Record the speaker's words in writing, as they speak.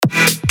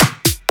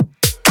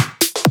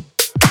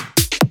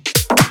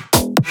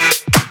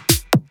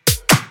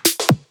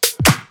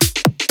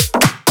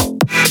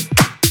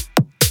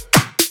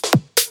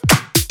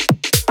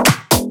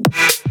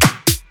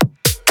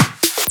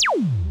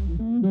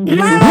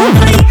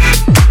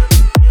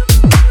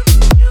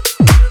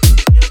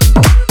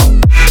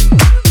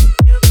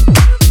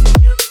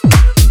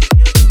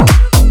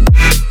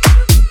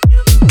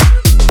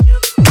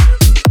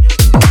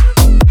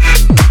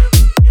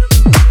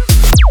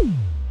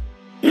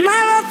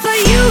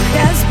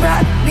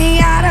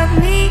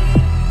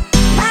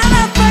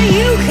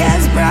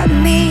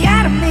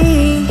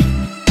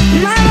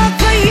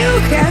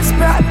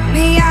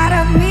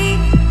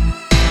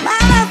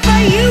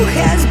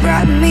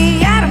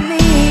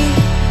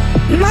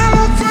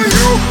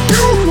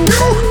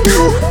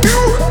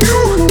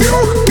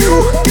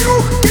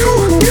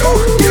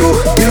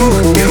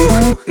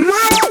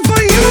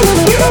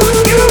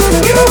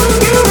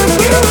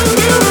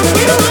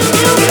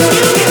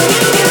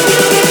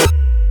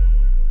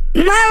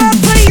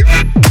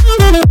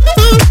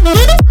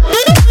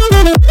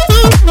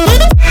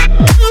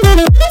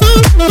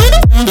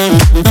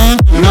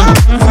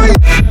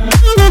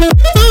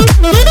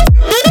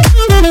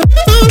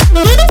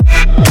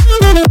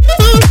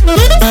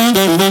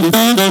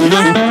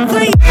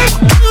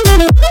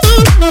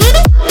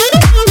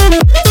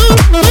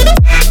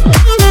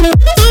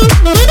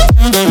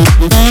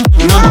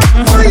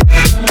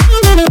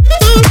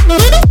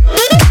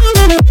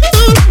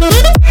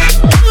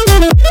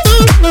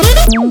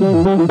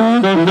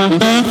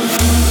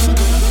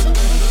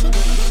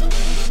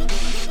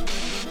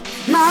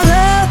My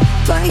love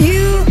for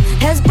you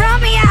has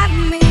brought me out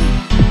of me,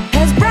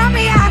 has brought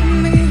me out of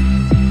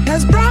me,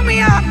 has brought me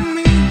out of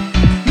me.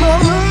 My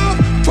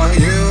love for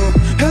you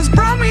has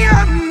brought me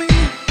out of me,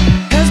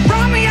 has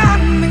brought me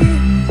out of me,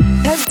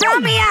 has brought me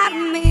out of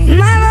me.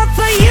 My love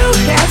for you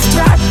has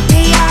brought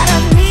me out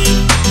of me.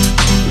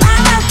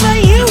 My love for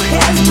you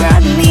has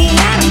brought me out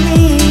of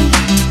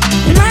me.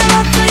 My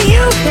love for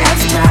you has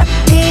brought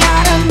me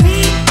out of me.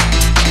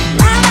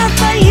 My love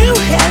for you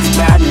has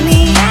brought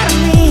me out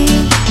of me.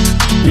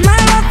 My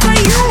love for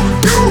you,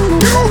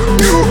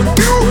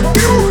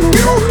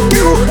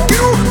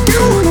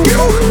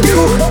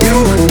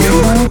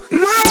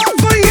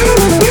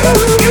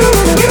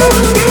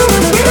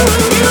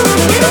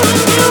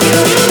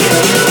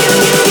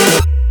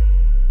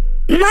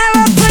 my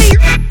love for you,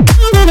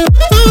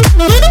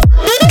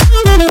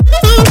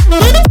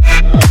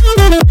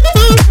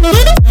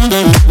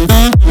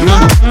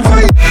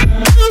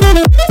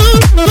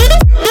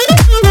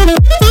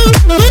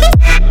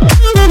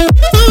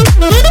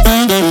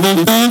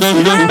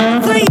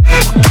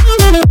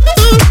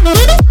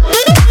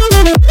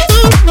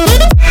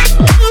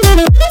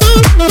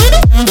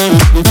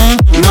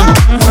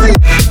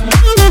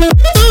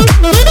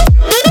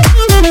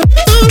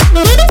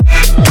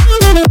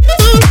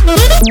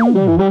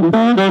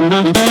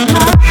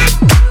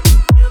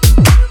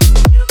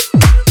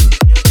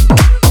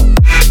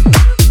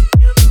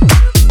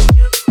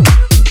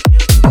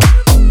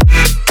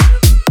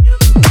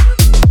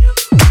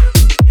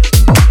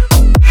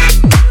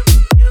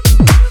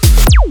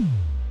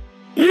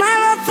 my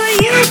love for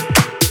you.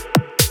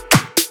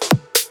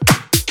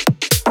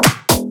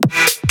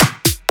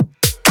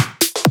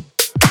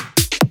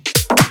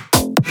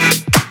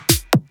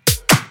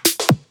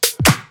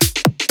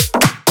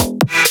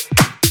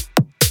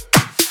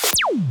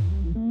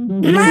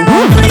 My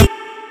love for you.